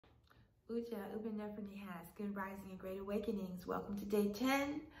Udja, has good rising and great awakenings. Welcome to day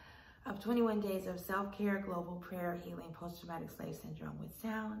 10 of 21 days of self-care, global prayer, healing, post-traumatic slave syndrome with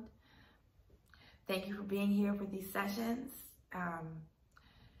sound. Thank you for being here for these sessions.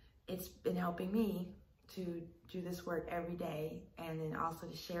 It's been helping me to do this work every day and then also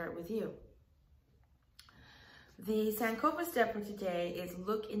to share it with you. The Sankofa Step for today is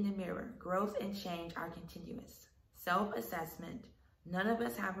look in the mirror. Growth and change are continuous. Self-assessment. None of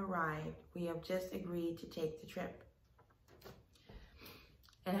us have arrived. We have just agreed to take the trip.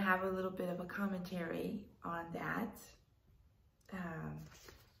 And I have a little bit of a commentary on that.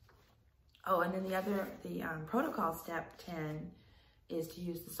 And then the protocol step 10 is to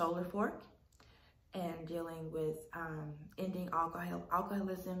use the solar fork and dealing with ending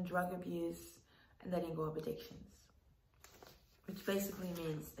alcoholism, drug abuse, and letting go of addictions, which basically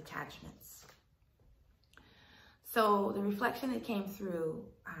means attachments. So the reflection that came through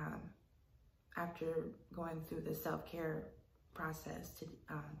after going through the self-care process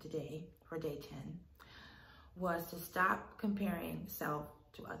today for day 10 was to stop comparing self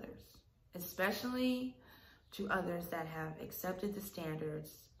to others, especially to others that have accepted the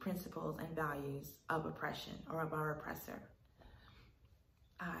standards, principles, and values of oppression or of our oppressor.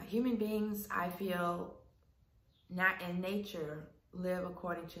 Human beings, I feel, not in nature, live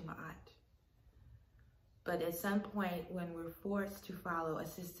according to Maat. But at some point when we're forced to follow a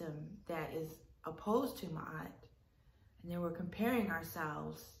system that is opposed to Maat, and then we're comparing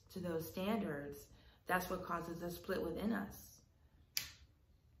ourselves to those standards, that's what causes a split within us.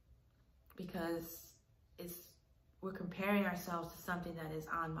 Because we're comparing ourselves to something that is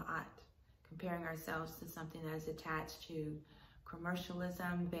on Maat, comparing ourselves to something that is attached to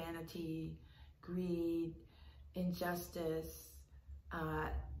commercialism, vanity, greed, injustice,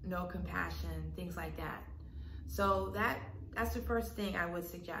 no compassion, things like that. So that's the first thing I would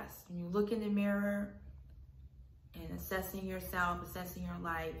suggest. When you look in the mirror and assessing yourself, assessing your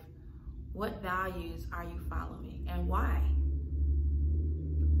life, what values are you following and why?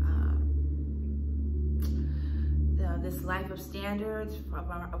 This life of standards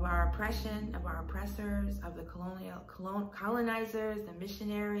of our oppression, of our oppressors, of the colonizers, the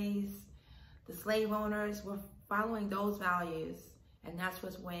missionaries, the slave owners, we're following those values. And that's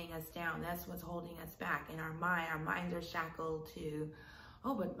what's weighing us down. That's what's holding us back. In our minds are shackled to,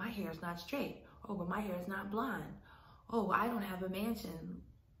 oh, but my hair is not straight. Oh, but my hair is not blonde. Oh, I don't have a mansion,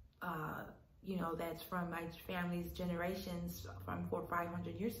 that's from my family's generations from 400 or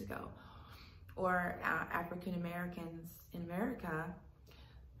 500 years ago. Or African Americans in America,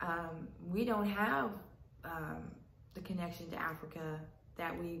 we don't have the connection to Africa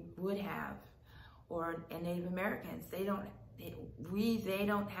that we would have, and Native Americans. They don't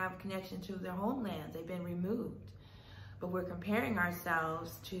have connection to their homelands. They've been removed. But we're comparing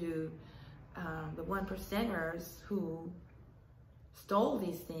ourselves to the 1%ers who stole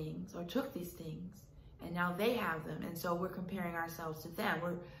these things or took these things, and now they have them. And so we're comparing ourselves to them.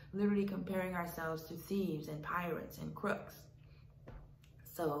 We're literally comparing ourselves to thieves and pirates and crooks.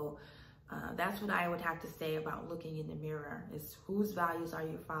 So that's what I would have to say about looking in the mirror, is whose values are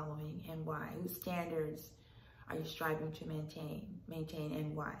you following and why? Whose standards are you striving to maintain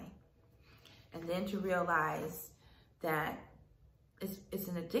and why? And then to realize that it's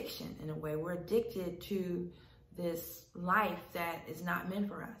an addiction in a way. We're addicted to this life that is not meant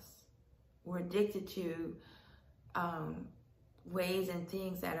for us. We're addicted to ways and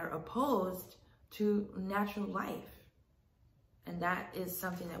things that are opposed to natural life. And that is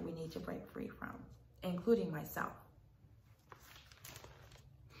something that we need to break free from, including myself.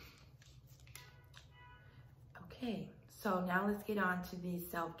 Okay, so now let's get on to the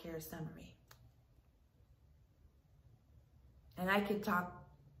self-care summary. And I could talk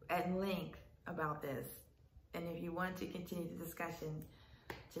at length about this. And if you want to continue the discussion,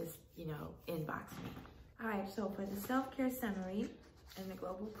 just, inbox me. All right, so for the self-care summary and the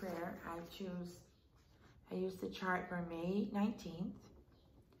global prayer, I used the chart for May 19th.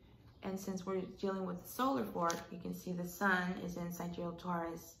 And since we're dealing with the solar fork, you can see the sun is in Sidereal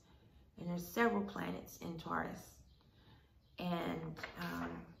Taurus, and there's several planets in Taurus. And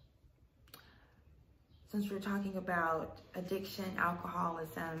since we're talking about addiction,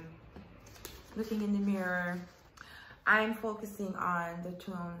 alcoholism, looking in the mirror, I'm focusing on the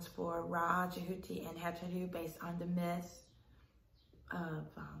tones for Ra, Jehuti, and Heteru based on the myth of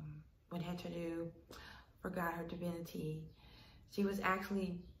when Heteru forgot her divinity. She was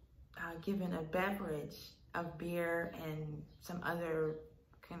actually given a beverage of beer and some other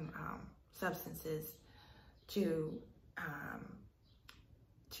substances to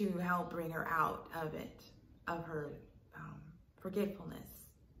help bring her out of her forgetfulness,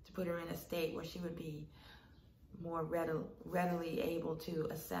 to put her in a state where she would be more readily able to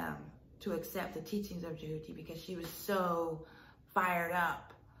accept the teachings of Jehuti, because she was so fired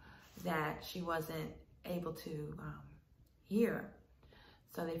up that she wasn't able to hear.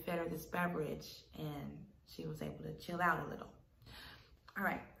 So they fed her this beverage and she was able to chill out a little. All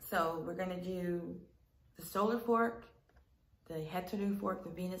right, so we're gonna do the solar fork, the Heteru fork, the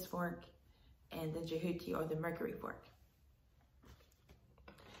Venus fork, and the Jehuti or the Mercury fork.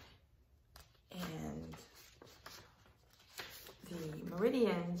 And the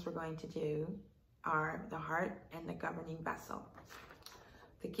meridians we're going to do are the heart and the governing vessel.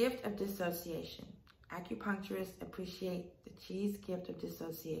 The gift of dissociation. Acupuncturists appreciate the Chi's gift of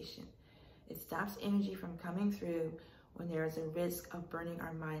dissociation. It stops energy from coming through when there is a risk of burning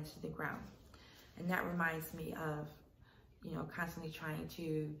our minds to the ground. And that reminds me of, you know, constantly trying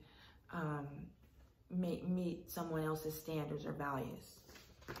to meet someone else's standards or values.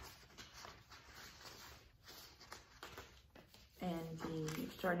 And the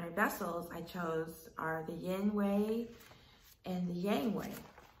extraordinary vessels I chose are the Yin Way and the Yang Way.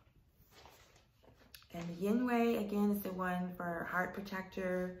 And the Yin Way, again, is the one for heart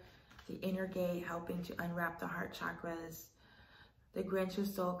protector, the inner gate, helping to unwrap the heart chakras. The Grinch who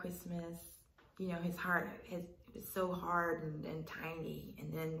stole Christmas, you know, his heart is so hard and tiny.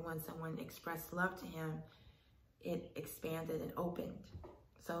 And then when someone expressed love to him, it expanded and opened.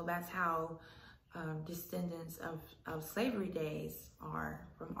 So that's how descendants of slavery days are,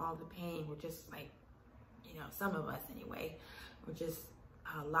 from all the pain. We're just like, you know, some of us anyway, we're just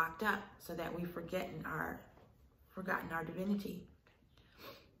locked up so that we've forgotten our divinity.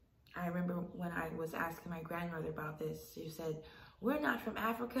 I remember when I was asking my grandmother about this, she said, we're not from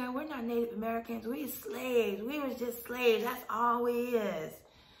Africa, we're not Native Americans, we slaves, we was just slaves, that's all we is.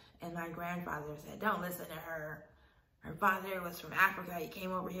 And my grandfather said, don't listen to her. Her father was from Africa, he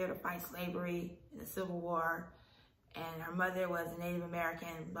came over here to fight slavery in the Civil War, and her mother was a Native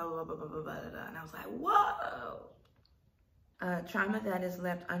American, blah, blah, blah, blah, blah, blah, blah. And I was like, whoa! Trauma that is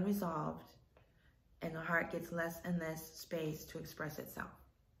left unresolved, and the heart gets less and less space to express itself.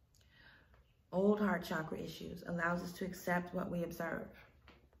 Old heart chakra issues allows us to accept what we observe.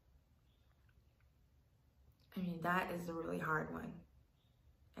 I mean, that is a really hard one.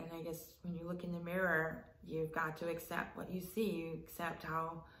 And I guess when you look in the mirror, you've got to accept what you see. You accept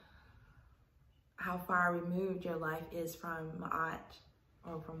how far removed your life is from Maat,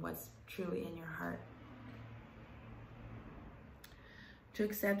 or from what's truly in your heart. To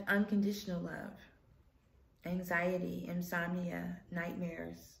accept unconditional love, anxiety, insomnia,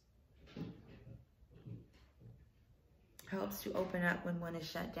 nightmares. Helps to open up when one is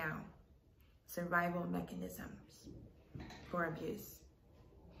shut down. Survival mechanisms for abuse.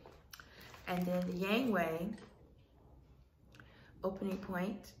 And then the Yang Way, opening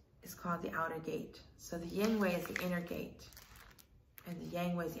point, is called the outer gate. So the Yin Way is the inner gate, and the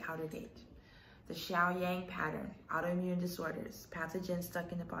Yang Way is the outer gate. The Xiao-Yang pattern, autoimmune disorders, pathogens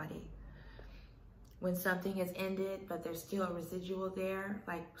stuck in the body. When something has ended, but there's still a residual there,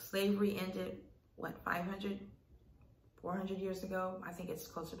 like slavery ended, what, 400 years ago? I think it's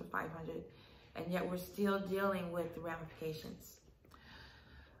closer to 500. And yet we're still dealing with the ramifications.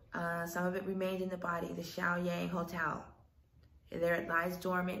 Some of it remained in the body, the Xiao-Yang Hotel. There it lies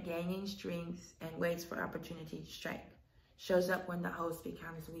dormant, gaining strength, and waits for opportunity to strike. Shows up when the host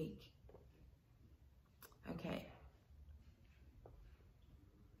becomes weak. Okay.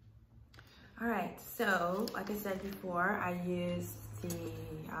 All right, so like I said before, I used the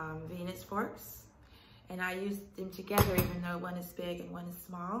Venus forks, and I used them together even though one is big and one is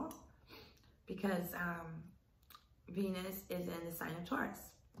small, because Venus is in the sign of Taurus.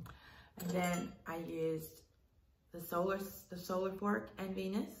 And then I used the solar fork and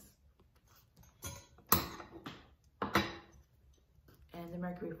Venus, and the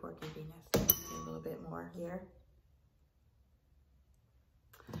Mercury fork and Venus. A little bit more here.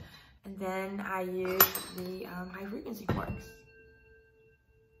 And then I used the high frequency forks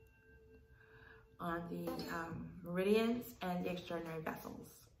on the meridians and the extraordinary vessels,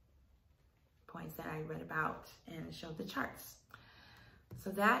 points that I read about and showed the charts. So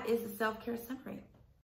that is the self-care summary.